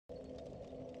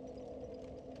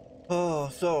Oh,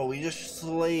 so we just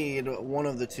slayed one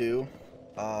of the two.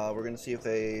 We're gonna see if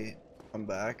they come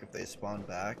back, if they spawn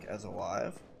back as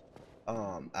alive,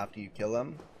 after you kill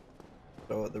them.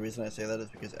 So the reason I say that is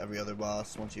because every other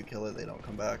boss, once you kill it, they don't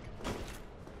come back.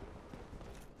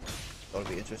 So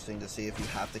it'll be interesting to see if you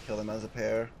have to kill them as a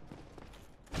pair,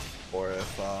 or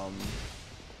if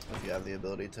you have the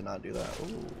ability to not do that.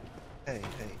 Ooh, hey,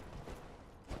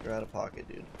 you're out of pocket,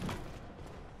 dude.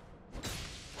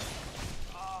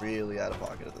 Really out of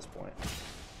pocket at this point.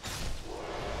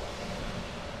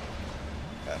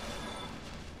 Okay.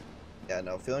 Yeah,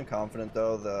 no, feeling confident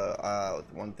though. The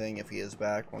one thing, if he is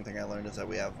back, one thing I learned is that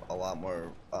we have a lot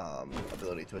more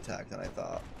ability to attack than I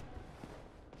thought.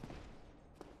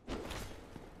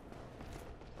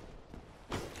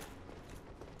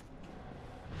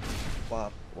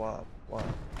 Wop, wop, wop.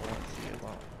 I want to see it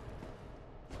wop.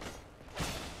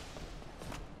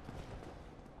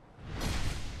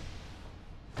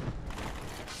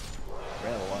 We're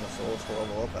gonna have a lot of souls to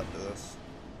level up after this.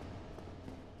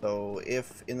 So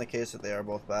if, in the case that they are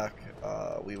both back,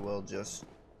 we will just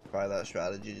try that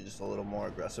strategy just a little more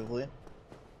aggressively.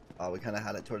 We kind of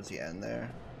had it towards the end there,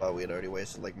 but we had already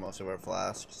wasted like most of our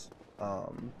flasks.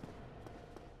 But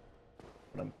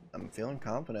I'm feeling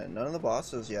confident. None of the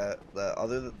bosses yet,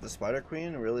 the Spider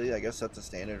Queen, really, I guess that's a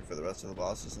standard for the rest of the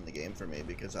bosses in the game for me,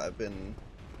 because I've been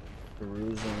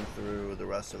perusing through the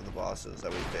rest of the bosses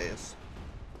that we face.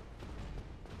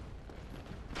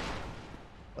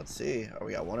 Let's see,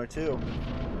 we got one or two?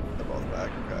 They're both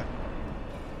back, okay.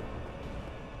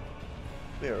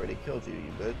 We already killed you,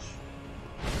 you bitch.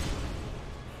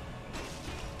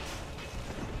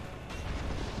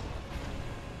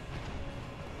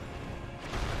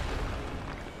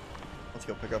 Let's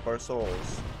go pick up our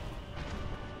souls.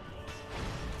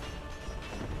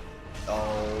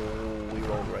 Oh, we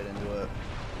rolled right into it.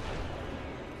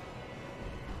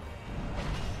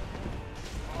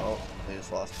 Oh, they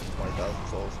just lost 20,000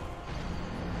 souls.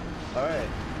 Alright.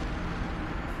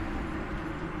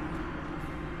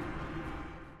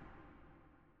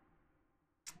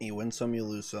 You win some, you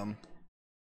lose some.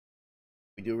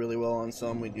 We do really well on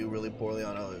some, we do really poorly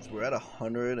on others. We're at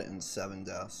 107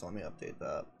 deaths, so let me update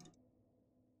that.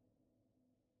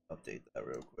 Update that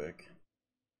real quick.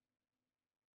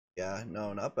 Yeah,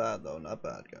 no, not bad though, not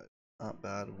bad, guys. Not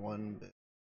bad one bit.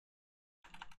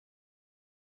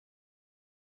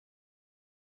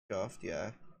 Scuffed,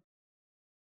 yeah.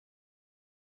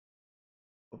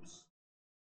 Oops.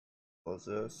 Close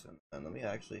this, and let me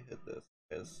actually hit this,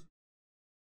 guys.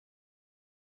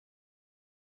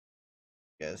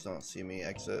 You guys don't see me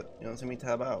exit. You don't see me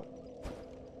tab out.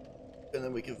 And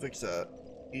then we can fix that.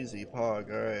 Easy,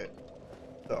 pog, alright.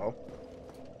 So.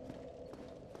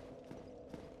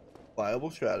 Viable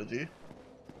strategy.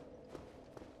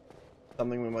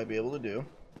 Something we might be able to do.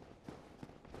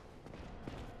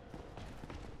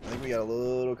 I think we got a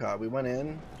little caught. We went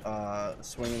in,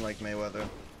 swinging like Mayweather.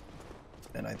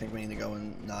 And I think we need to go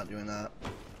in not doing that.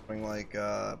 Swing like,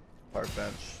 park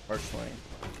bench, park swing.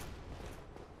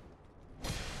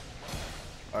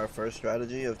 Our first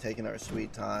strategy of taking our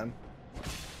sweet time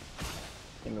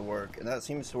seemed to work, and that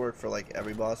seems to work for like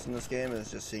every boss in this game,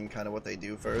 is just seeing kind of what they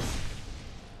do first,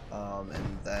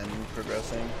 and then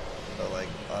progressing. So like,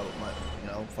 you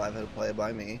know, 5-hit play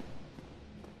by me,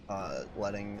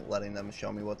 letting them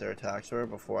show me what their attacks were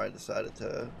before I decided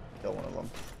to kill one of them.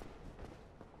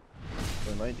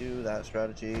 So we might do that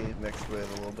strategy mixed with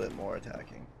a little bit more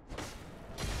attacking.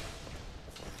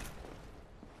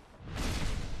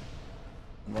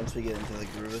 Once we get into the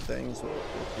groove of things, we'll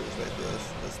cruise right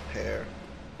through this pair.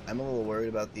 I'm a little worried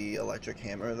about the electric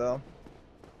hammer though.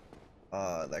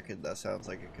 That sounds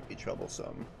like it could be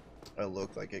troublesome. Or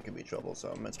look like it could be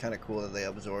troublesome. It's kind of cool that they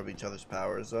absorb each other's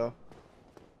powers though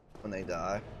when they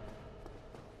die.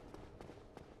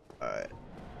 Alright.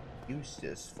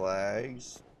 Eustace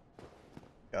flags.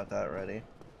 Got that ready.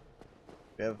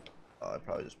 We have, I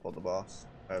probably just pulled the boss.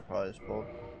 I probably just pulled.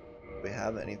 Do we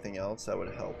have anything else that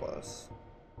would help us?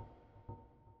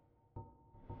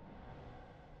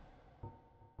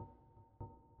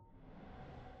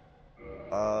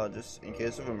 Just in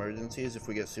case of emergencies, if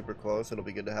we get super close, it'll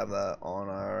be good to have that on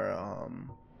our,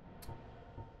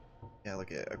 yeah,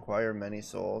 look at acquire many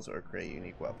souls or create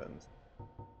unique weapons.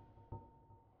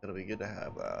 It'll be good to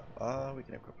have that. We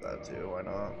can equip that too, why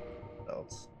not? What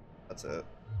else? That's it.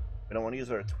 We don't want to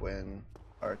use our twin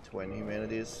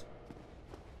humanities.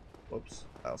 Whoops.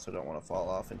 I also don't want to fall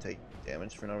off and take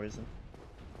damage for no reason.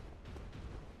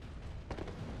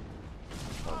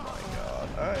 Oh my god.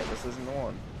 Alright, this isn't the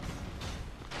one.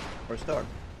 We're stuck.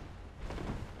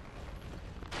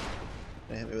 Can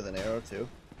you hit me with an arrow too?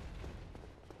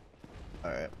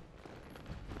 Alright.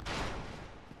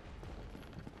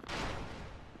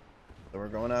 So we're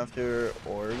going after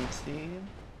Ornstein.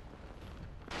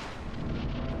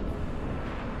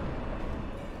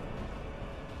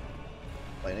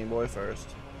 Lightning Boy first.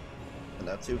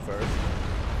 Zenetsu first.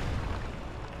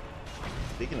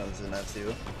 Speaking of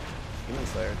Zenetsu, Demon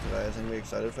Slayer today. Is anybody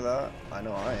excited for that? I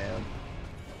know I am.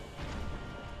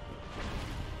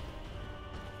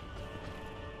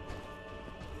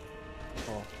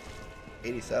 Oh,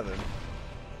 87.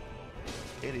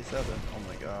 87. Oh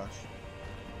my gosh.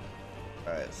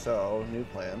 Alright, so new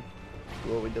plan.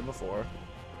 Do what we did before.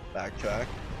 Backtrack.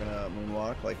 We're gonna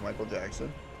moonwalk like Michael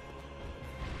Jackson.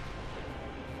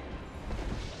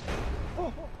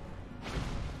 Oh.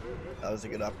 That was a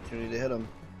good opportunity to hit him.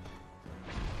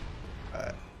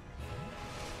 Alright.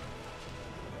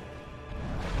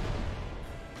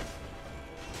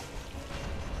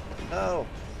 No!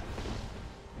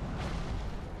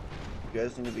 You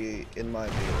guys need to be in my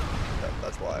view. Yep,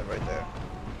 that's why, right there.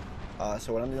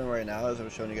 So what I'm doing right now is I'm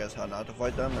showing you guys how not to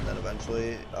fight them, and then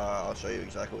eventually I'll show you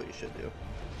exactly what you should do.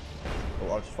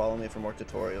 So just follow me for more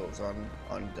tutorials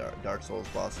on Dark Souls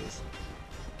bosses.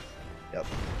 Yep.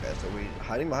 Okay, so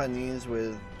hiding behind these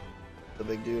with the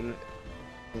big dude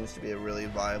seems to be a really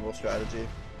viable strategy.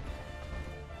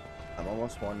 I'm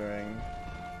almost wondering,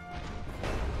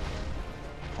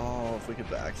 oh, if we could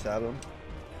backstab him,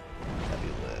 that'd be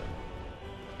lit.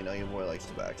 You know, your boy likes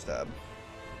to backstab.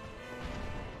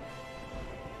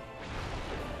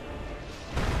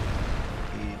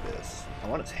 I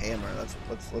want its hammer.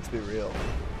 Let's be real.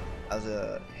 As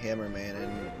a hammer man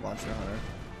in Monster Hunter.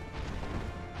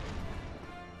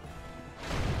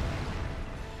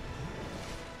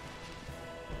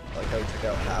 I like how he took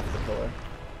out half the pillar.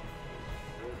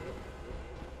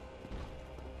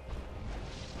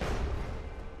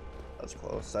 That's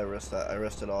close. I risked that. I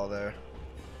risked it all there.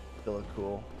 It looked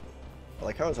cool. I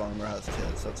like how his armor has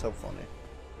tits. That's so funny.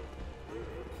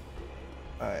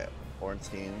 Alright.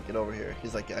 Ornstein, get over here.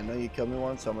 He's like, I know you killed me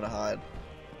once, so I'm gonna hide.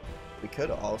 We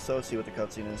could also see what the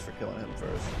cutscene is for killing him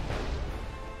first.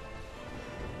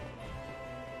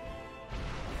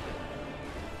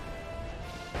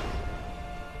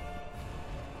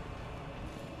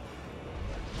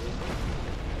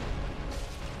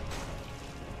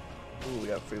 Ooh, we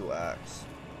got free wax.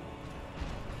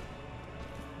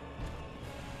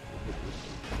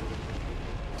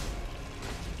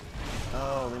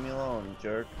 Oh, leave me alone,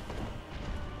 jerk.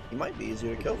 He might be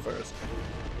easier to kill first.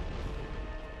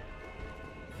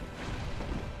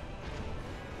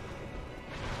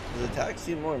 His attacks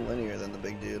seem more linear than the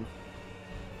big dude.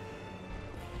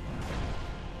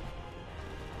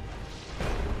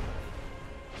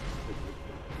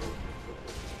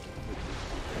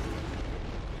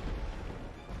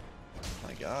 Oh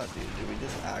my god, dude. Did we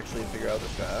just actually figure out the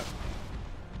strat?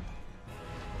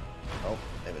 Oh,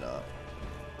 maybe not.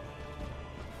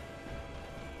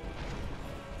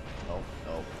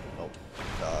 Nope.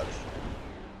 Dodge.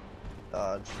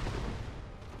 Dodge.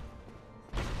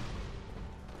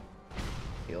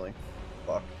 Healing.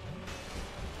 Fuck.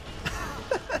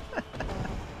 I'm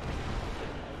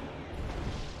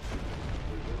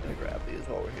gonna grab these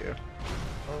while we're here.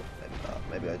 Oh, maybe not.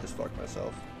 Maybe I just fucked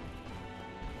myself.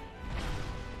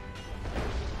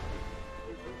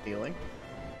 Healing.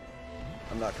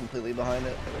 I'm not completely behind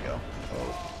it. There we go.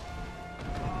 Oh.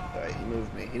 Alright, he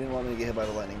moved me. He didn't want me to get hit by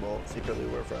the lightning bolt. Secretly,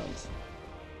 we're friends.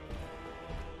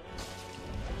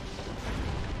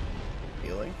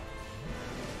 Healing.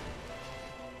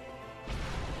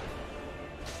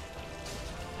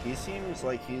 He seems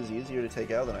like he's easier to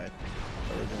take out than I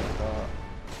originally thought.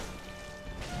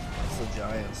 It's the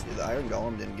giants. Dude, the Iron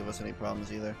Golem didn't give us any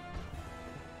problems either.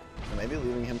 So maybe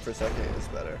leaving him for a second is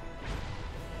better.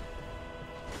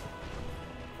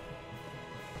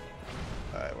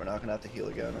 Alright, we're not gonna have to heal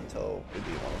again until we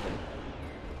beat one of them.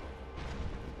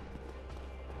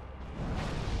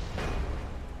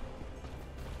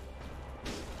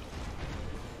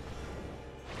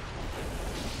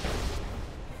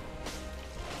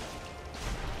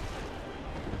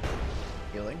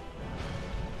 Healing.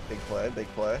 Big play, big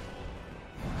play.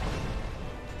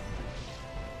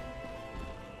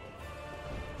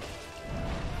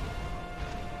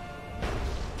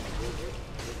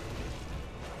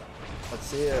 Let's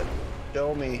see it.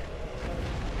 Show me.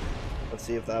 Let's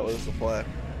see if that was the play.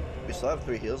 We still have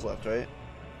 3 heals left, right?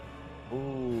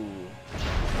 Ooh.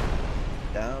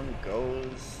 Down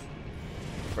goes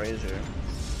Fraser.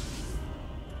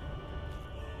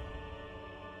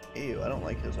 Ew, I don't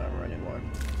like his armor anymore.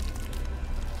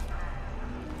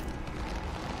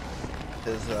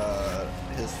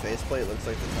 His faceplate looks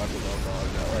like the Taco Bell dog.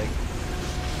 I like.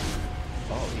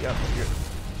 Oh, he got bigger.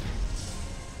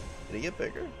 Did he get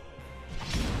bigger?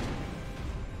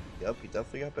 Yep, he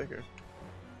definitely got bigger.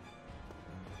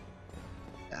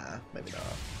 Nah, maybe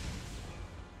not.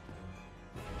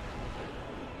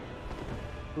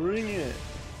 Bring it!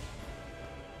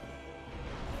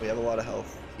 We have a lot of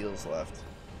health heals left.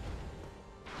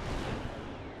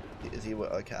 Is he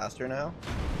a caster now?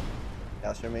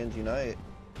 Caster means unite.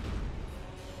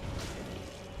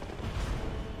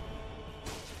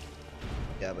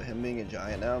 Yeah, but him being a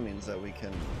giant now means that we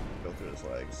can go through his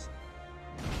legs.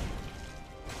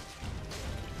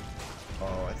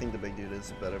 Oh, I think the big dude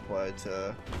is a better play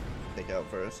to take out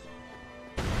first.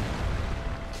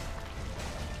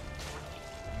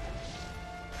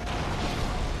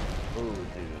 Oh,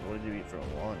 dude, what did you eat for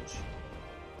lunch?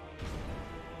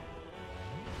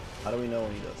 How do we know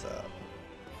when he does that?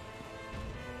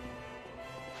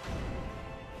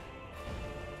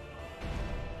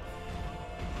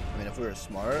 I mean, if we were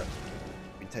smart,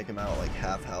 we'd take him out like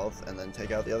half health and then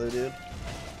take out the other dude.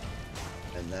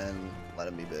 And then let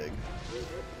him be big.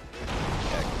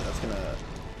 Yeah, 'cause that's gonna...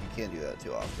 You can't do that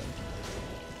too often.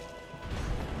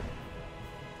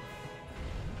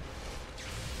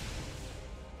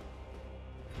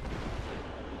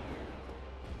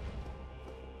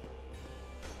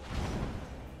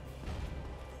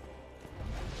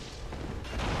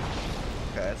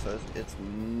 Okay, so it's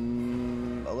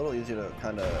a little easier to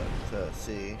kind of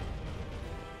see.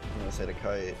 I'm gonna say to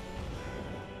kite.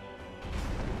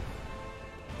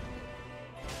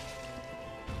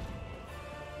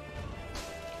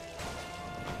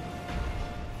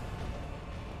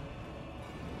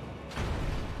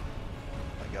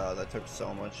 My God, that took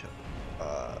so much.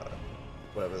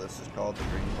 Whatever this is called, the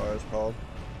green bar is called.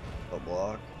 The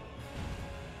block.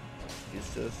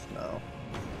 Eustace? No.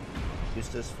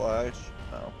 Eustace flash?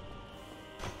 No.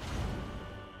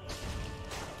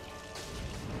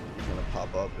 He's gonna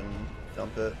pop up and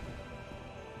dump it.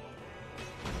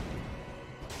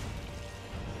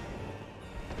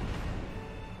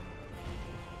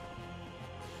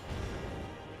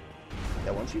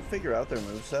 Yeah, once you figure out their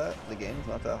moveset, the game's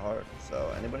not that hard.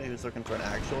 So anybody who's looking for an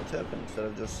actual tip instead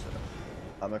of just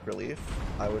comic relief,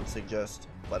 I would suggest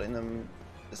letting them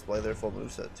display their full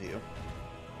moveset to you.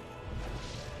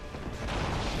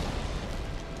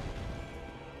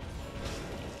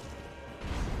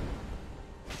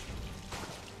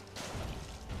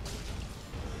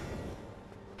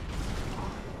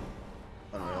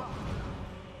 Unreal.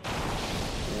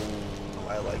 Ooh,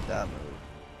 I like that move.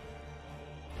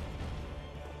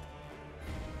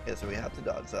 Yeah, so we have to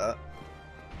dodge that.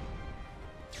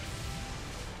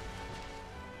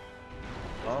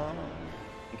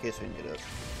 In case we need it.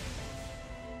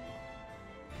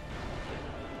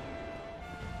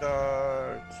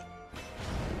 Charge.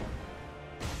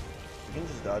 We can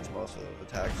just dodge most of those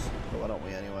attacks, but why don't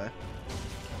we anyway?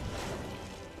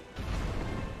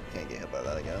 Can't get hit by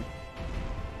that again.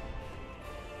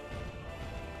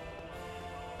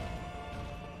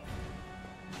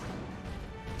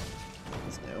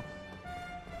 It's new.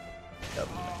 Yep,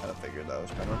 I kind of figured that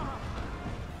was coming.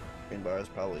 Green bar is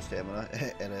probably stamina.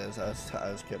 It is. I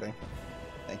was kidding.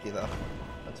 Thank you though.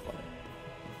 That's funny.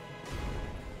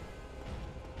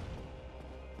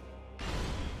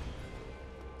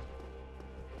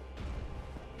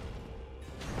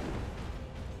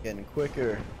 Getting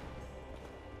quicker.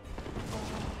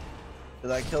 Did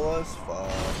that kill us? Fuck.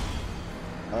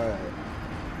 Alright.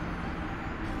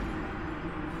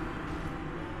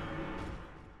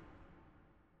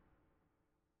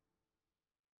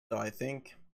 So I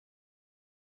think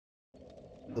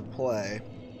the play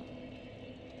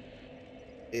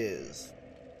is,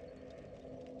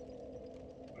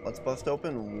 let's bust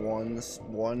open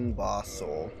one boss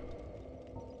soul.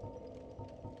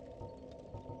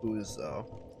 Who's though?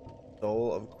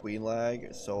 Soul of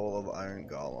Queenlag, Soul of Iron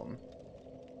Golem.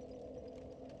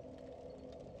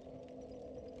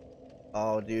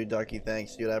 Oh, dude, Ducky,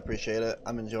 thanks, dude. I appreciate it.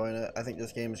 I'm enjoying it. I think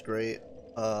this game is great.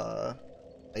 I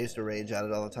used to rage at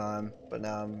it all the time, but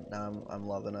now I'm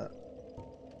loving it.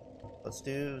 Let's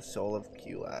do Soul of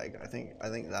Queenlag. I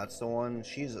think that's the one.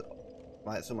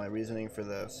 So my reasoning for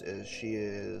this is she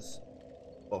is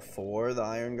before the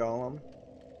Iron Golem.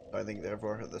 So I think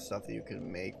therefore the stuff that you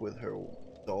can make with her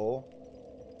soul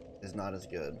is not as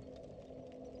good.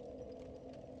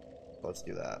 Let's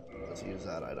do that. Let's use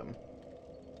that item.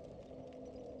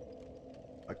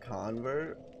 A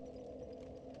convert?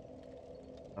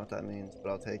 I don't know what that means, but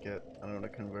I'll take it. I don't know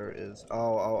what a convert is.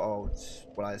 Oh, it's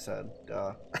what I said.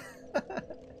 Duh.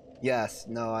 Yes,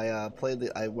 no, I played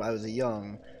I was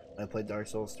young when I played Dark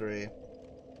Souls 3,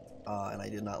 and I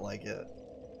did not like it.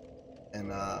 And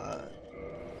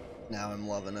now I'm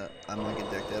loving it. I'm like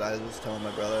addicted. I was telling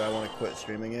my brother I want to quit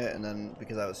streaming it, and then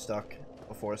because I was stuck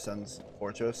before Sun's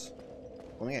Fortress.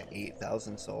 Only at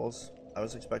 8,000 souls. I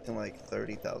was expecting like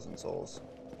 30,000 souls.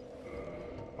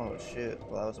 Oh shit,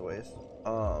 well that was a waste.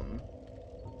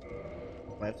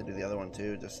 Might have to do the other one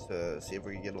too, just to see if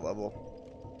we can get a level.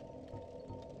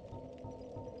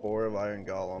 4 of Iron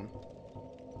Golem.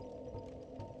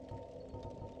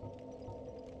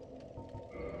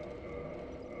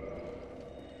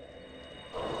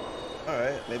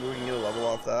 Alright, maybe we can get a level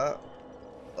off that.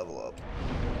 Level up.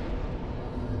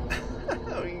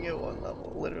 We can get 1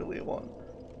 level, literally 1.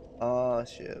 Oh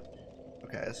shit.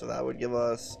 Okay, so that would give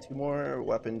us 2 more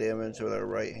weapon damage with our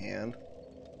right hand.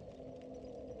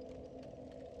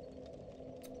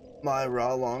 My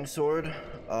raw longsword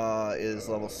is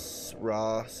level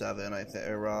raw 7, I think,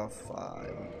 or raw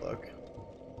 5. Look,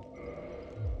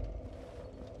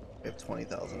 we have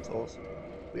 20,000 souls.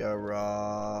 We are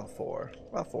raw 4.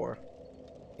 Raw 4.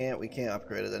 We can't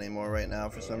upgrade it anymore right now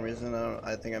for some reason.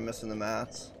 I think I'm missing the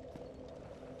mats.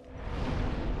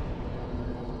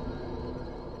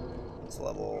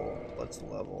 Let's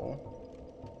level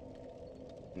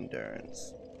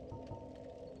endurance.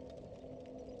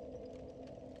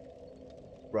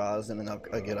 Raws and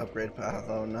a good upgrade path.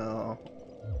 Oh no.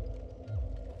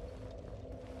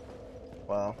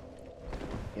 Well,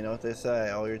 you know what they say,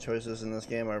 all your choices in this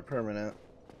game are permanent.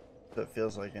 So it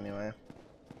feels like anyway.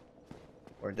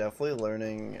 We're definitely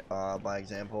learning by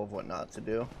example of what not to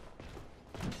do.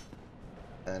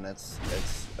 And it's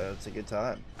a good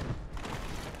time.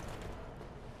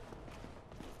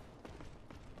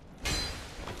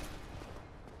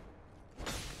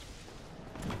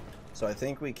 So I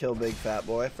think we kill Big Fat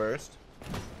Boy first,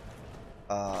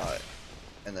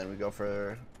 and then we go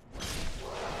for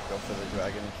the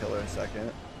Dragon Killer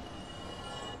second.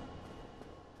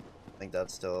 I think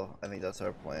that's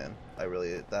our plan.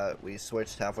 We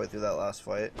switched halfway through that last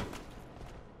fight.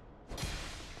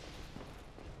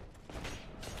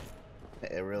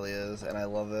 It really is, and I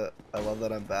love it. I love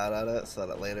that I'm bad at it, so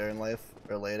that later in life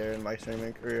or later in my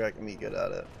streaming career, I can be good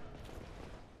at it.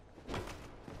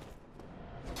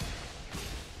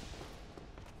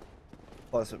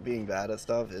 Plus, being bad at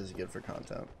stuff is good for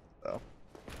content, so.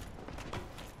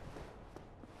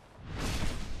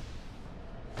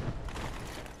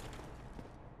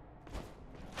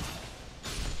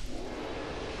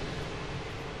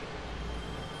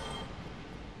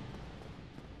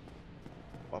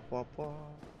 Wah, wah, wah.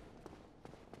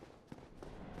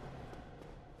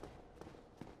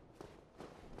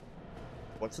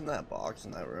 What's in that box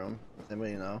in that room? Does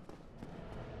anybody know?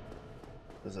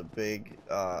 There's a big,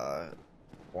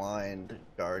 blind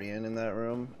guardian in that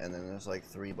room, and then there's like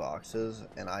 3 boxes,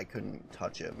 and I couldn't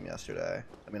touch him yesterday.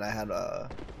 I mean, I had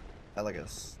like a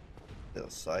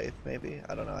scythe, maybe?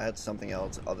 I don't know. I had something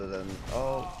else other than,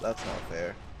 oh, that's not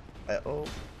fair. Oh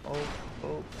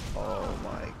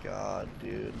my god,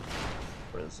 dude.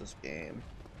 What is this game?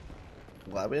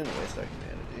 I'm glad we didn't waste our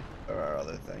humanity, or our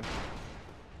other thing.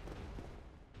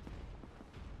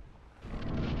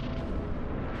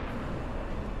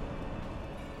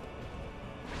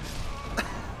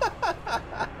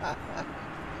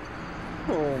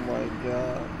 Oh my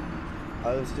god.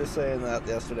 I was just saying that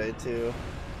yesterday too.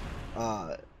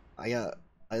 I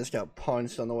just got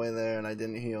punched on the way there and I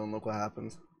didn't heal, and look what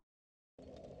happens.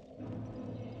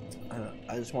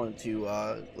 I just wanted to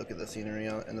look at the scenery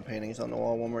and the paintings on the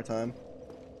wall one more time.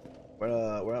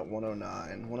 We're at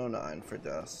 109 for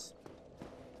deaths.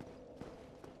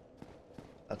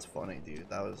 That's funny, dude.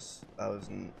 That was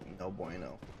no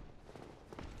bueno.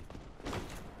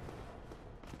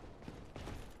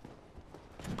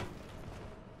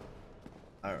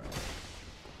 Alright.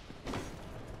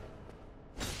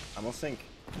 I almost think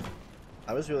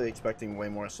I was really expecting way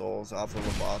more souls off of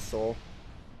a boss soul.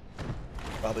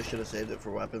 Probably should have saved it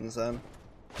for weapons then.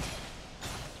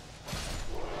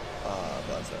 But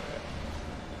that's alright.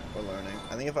 We're learning.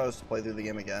 I think if I was to play through the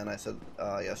game again, I said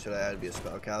yesterday I'd be a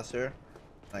spellcaster.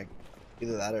 Like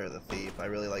either that or the thief. I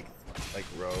really like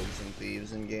rogues and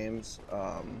thieves in games.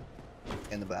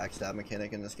 And the backstab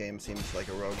mechanic in this game seems like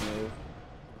a rogue move,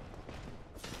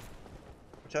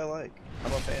 which I like.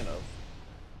 I'm a fan of.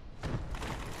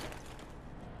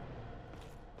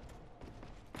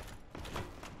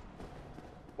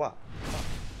 What?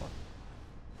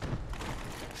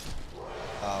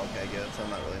 Oh, okay, good. So I'm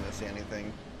not really missing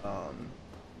anything.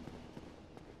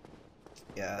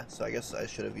 Yeah, so I guess I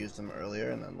should have used them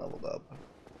earlier and then leveled up.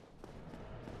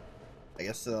 I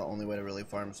guess the only way to really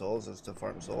farm souls is to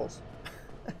farm souls.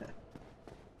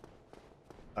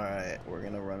 Alright, we're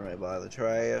gonna run right by the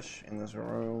trash in this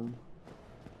room.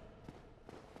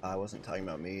 I wasn't talking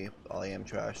about me. I am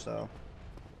trash, though.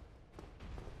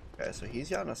 Okay, so he's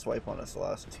gotten a swipe on us the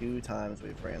last 2 times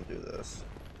we've ran through this.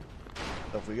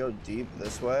 So if we go deep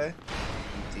this way,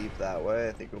 and deep that way,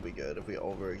 I think we'll be good. If we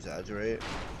over-exaggerate.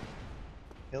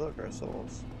 Hey, look, our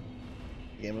souls.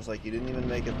 The game was like, you didn't even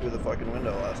make it through the fucking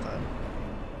window last time.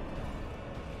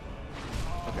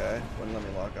 Okay, wouldn't let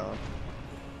me lock on.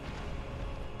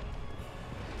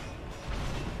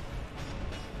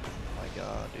 My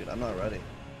god, dude, I'm not ready.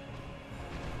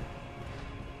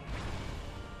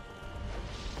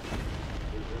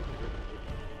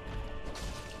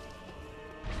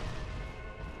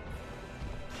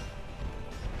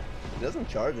 He doesn't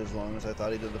charge as long as I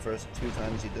thought he did the first 2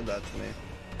 times he did that to me.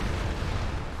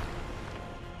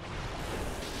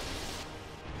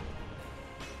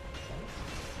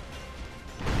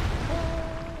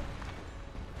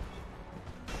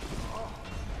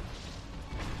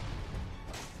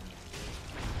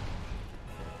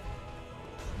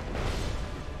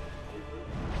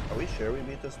 Are we sure we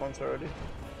beat this once already?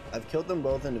 I've killed them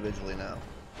both individually now.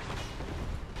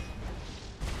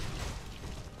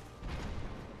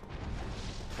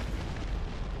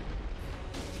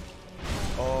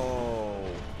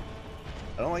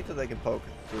 I don't like that they can poke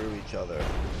through each other.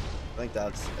 I think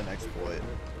that's an exploit.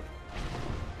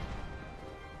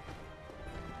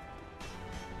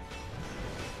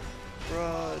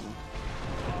 Run!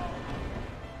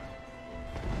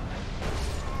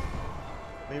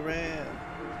 We ran!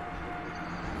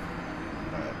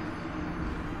 Alright.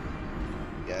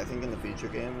 Yeah, I think in the future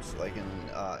games, like in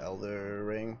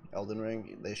Elden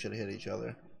Ring, they should hit each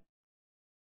other.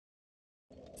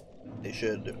 They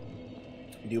should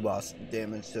do boss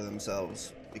damage to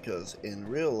themselves, because in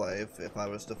real life, if I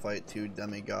was to fight 2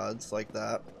 demigods like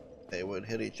that, they would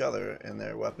hit each other and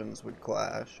their weapons would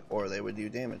clash, or they would do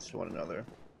damage to one another.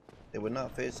 They would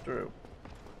not phase through.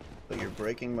 But you're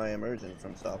breaking my immersion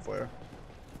from software.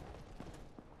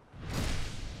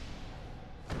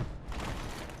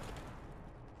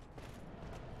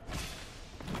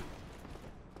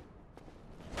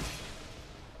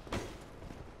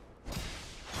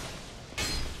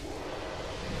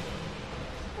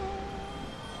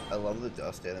 I love the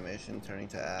dust animation turning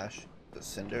to ash. The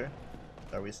cinder.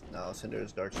 Are we? No, cinder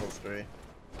is Dark Souls 3.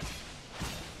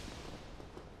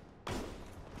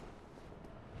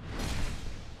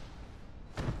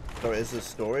 So is the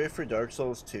story for Dark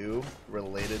Souls 2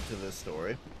 related to this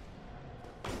story?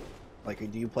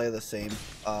 Like, do you play the same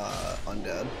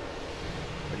undead?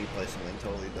 Or do you play something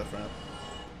totally different?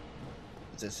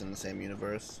 Is this in the same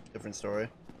universe? Different story?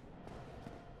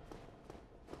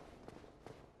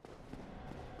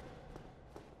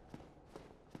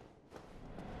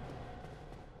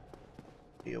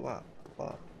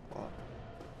 What?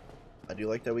 I do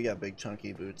like that we got big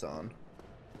chunky boots on.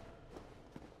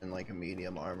 And like a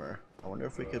medium armor. I wonder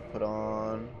if we could put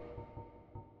on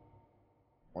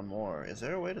one more. Is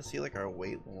there a way to see like our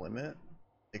weight limit?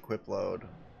 Equip load.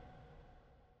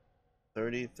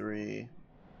 33.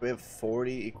 We have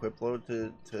 40 equip load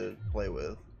to play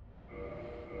with.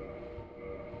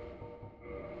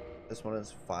 This one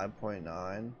is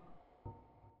 5.9.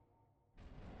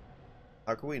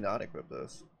 How can we not equip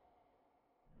this?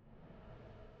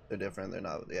 They're different, they're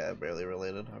not, yeah, barely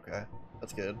related. Okay,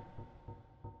 that's good.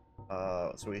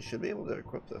 So we should be able to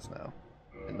equip this now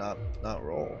and not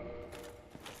roll.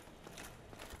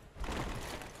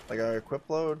 Like our equip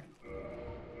load,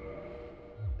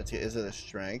 is it a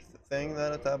strength thing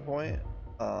then at that point?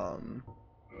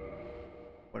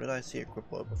 Where did I see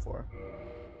equip load before?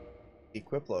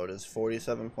 Equip load is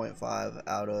 47.5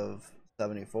 out of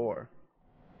 74.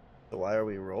 So why are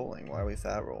we rolling? Why are we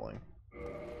fat rolling?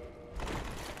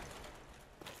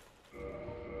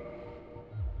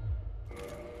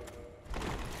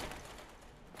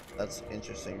 That's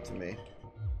interesting to me.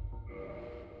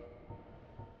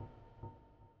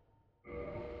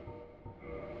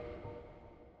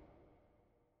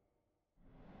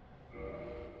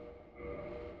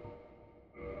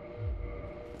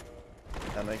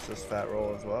 That makes us fat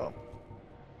roll as well.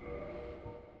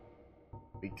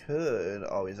 We could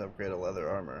always upgrade a leather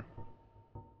armor.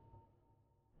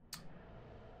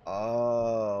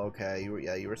 Oh, okay.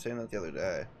 You were saying that the other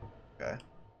day. Okay.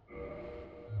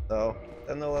 So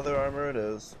then the leather armor it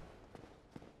is.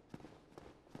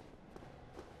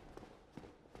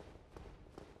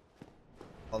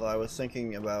 Although I was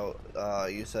thinking about,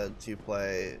 you said to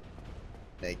play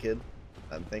naked.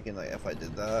 I'm thinking like if I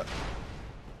did that,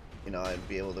 you know, I'd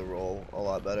be able to roll a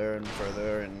lot better and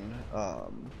further and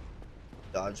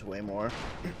dodge way more.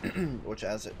 Which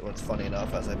what's funny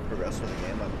enough, as I progress through the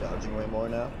game, I'm dodging way more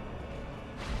now.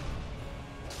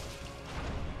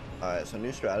 Alright, so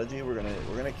new strategy. We're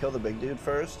gonna kill the big dude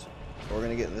first. We're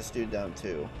gonna get this dude down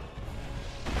too.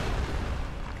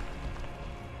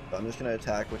 So I'm just gonna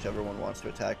attack whichever one wants to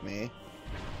attack me,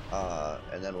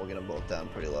 and then we'll get them both down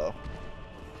pretty low.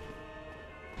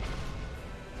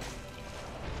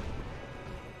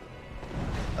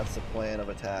 That's the plan of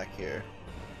attack here.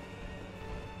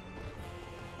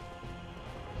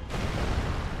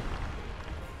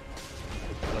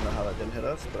 I don't know how that didn't hit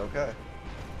us, but okay.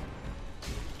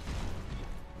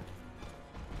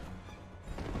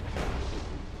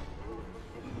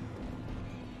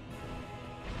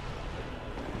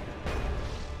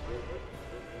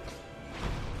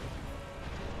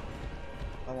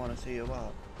 I want to see you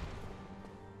up.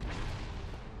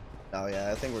 Oh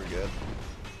yeah, I think we're good.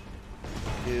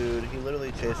 Dude, he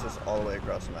literally chased us all the way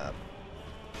across the map.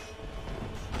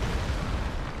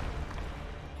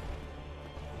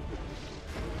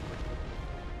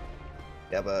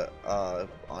 Yeah, but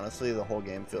honestly, the whole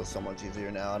game feels so much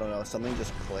easier now. I don't know, something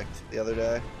just clicked the other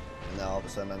day, and now all of a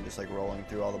sudden I'm just like rolling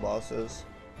through all the bosses.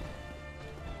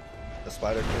 The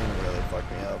Spider King really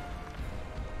fucked me up.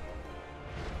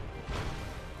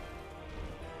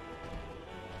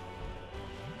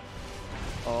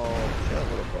 Oh, shit,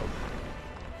 little bug.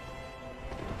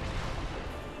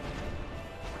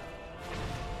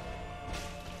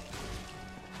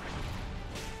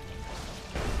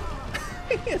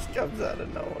 He just comes out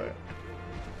of nowhere.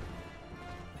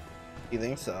 You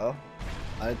think so?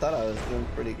 I thought I was doing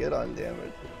pretty good on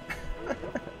damage.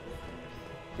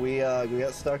 We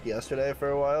got stuck yesterday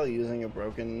for a while using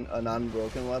a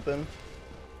non-broken weapon,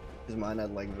 because mine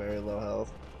had like very low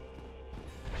health.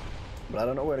 But I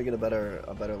don't know where to get a better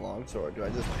longsword. Do I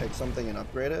just pick something and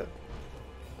upgrade it?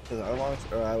 Because I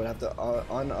would have to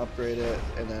unupgrade it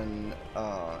and then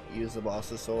use the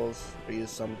boss's souls, or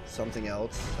use something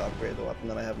else to upgrade the weapon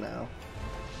that I have now.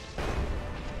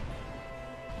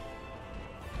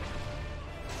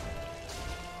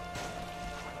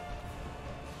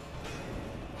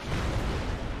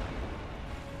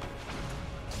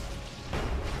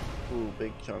 Ooh,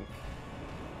 big chunk.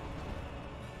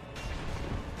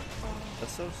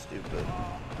 That's so stupid.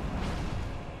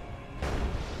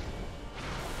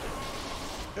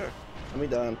 Sure. Let me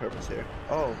die on purpose here.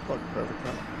 Oh, look, perfect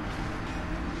time.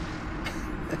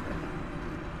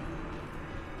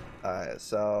 Alright,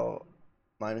 so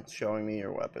mine is showing me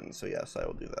your weapon, so yes, I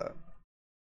will do that.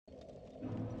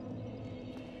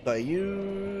 So I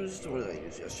used, what did I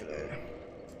use yesterday?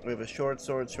 We have a short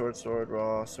sword,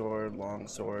 raw sword, long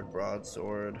sword,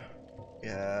 broadsword. We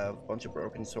have a bunch of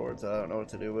broken swords that I don't know what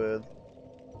to do with.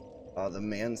 The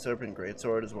man serpent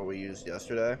greatsword is what we used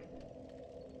yesterday.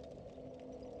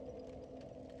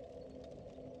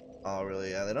 Oh really?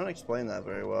 Yeah, they don't explain that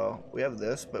very well. We have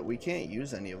this, but we can't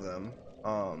use any of them.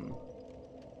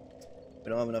 We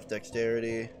don't have enough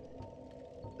dexterity.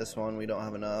 This one we don't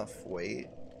have enough weight,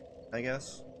 I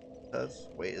guess. It says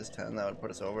weight is 10, that would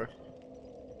put us over.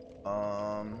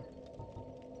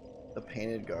 The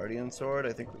painted guardian sword,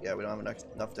 I think, yeah, we don't have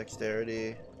enough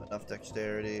dexterity, enough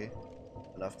dexterity.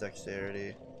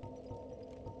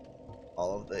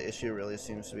 All of the issue really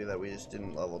seems to be that we just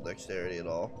didn't level dexterity at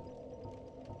all.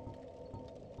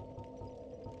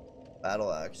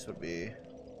 Battle axe would be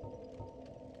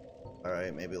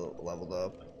alright, maybe leveled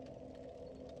up.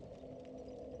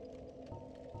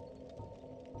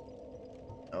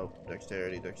 Nope,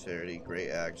 dexterity, great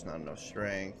axe, not enough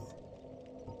strength.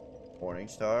 Morning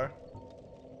star.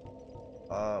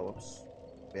 Whoops.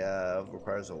 We have,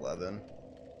 requires 11.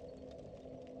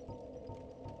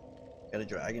 Got a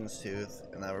dragon's tooth,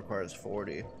 and that requires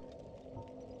 40.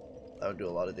 That would do a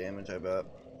lot of damage, I bet.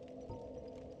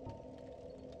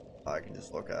 Oh, I can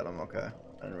just look at them, okay.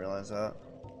 I didn't realize that.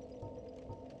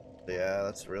 But yeah,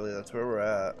 that's where we're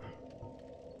at.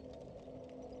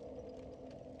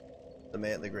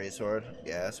 The greatsword.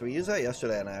 Yeah, so we used that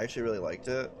yesterday, and I actually really liked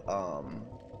it.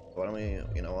 Why don't we,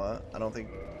 you know what? I don't think,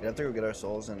 we have to go get our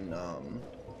souls and,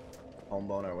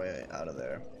 homebone our way out of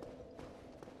there.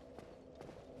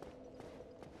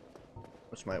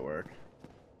 Which might work.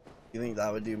 You think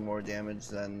that would do more damage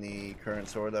than the current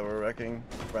sword that we're repping?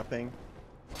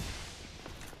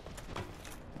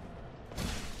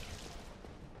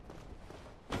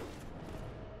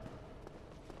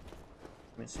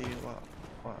 Let me see what?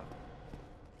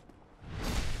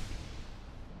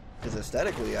 Because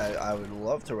aesthetically, I would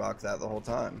love to rock that the whole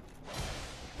time.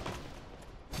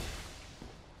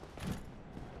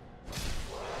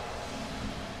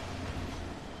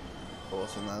 Cool,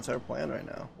 so that's our plan right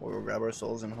now. We'll grab our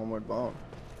souls and homeward bone.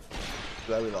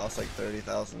 Too bad we lost like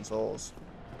 30,000 souls.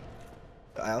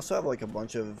 I also have like a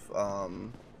bunch of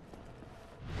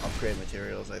upgrade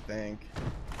materials, I think.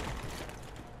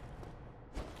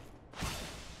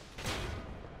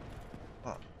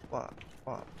 What?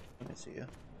 Let me see you.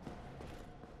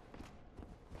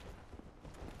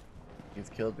 You've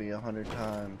killed me 100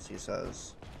 times, he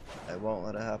says. I won't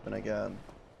let it happen again.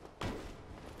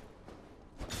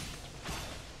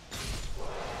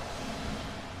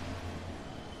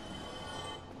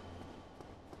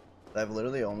 I've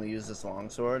literally only used this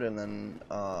longsword, and then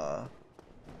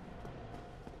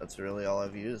that's really all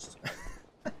I've used.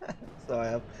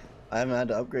 So I haven't had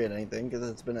to upgrade anything because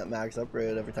it's been at max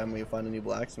upgrade every time we find a new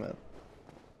blacksmith.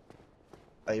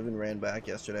 I even ran back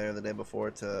yesterday or the day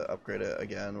before to upgrade it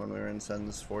again when we were in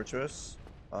Sen's Fortress.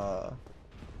 Oh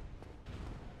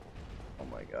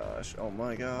my gosh, oh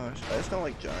my gosh. I just don't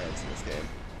like giants in this game.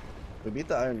 We beat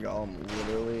the Iron Golem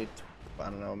literally, I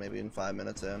don't know, maybe in 5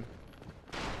 minutes in.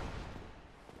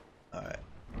 Alright,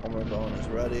 Homer Bone is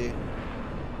ready.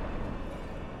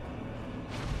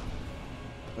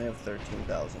 We have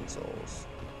 13,000 souls.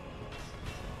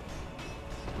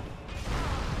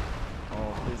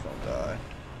 Oh, please don't die.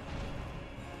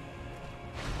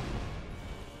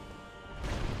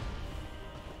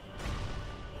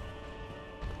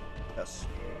 Yes.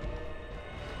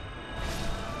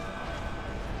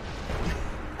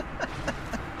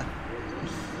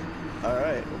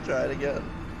 Alright, we'll try it again.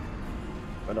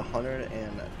 We're at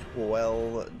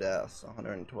 112 deaths.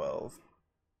 112.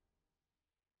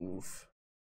 Oof.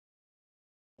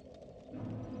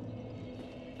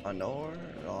 Honor?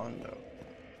 Oh no.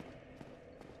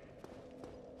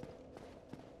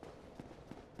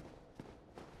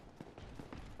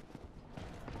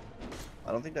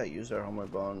 I don't think that used our Homer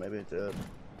Bone. Maybe it did.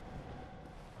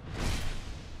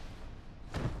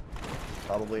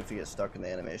 Probably if you get stuck in the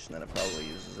animation, then it probably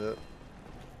uses it.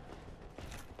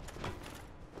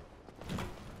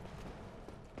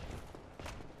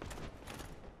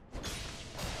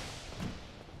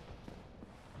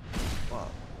 Wow.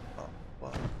 Oh,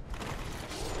 wow.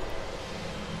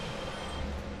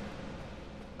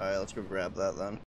 Alright, let's go grab that then.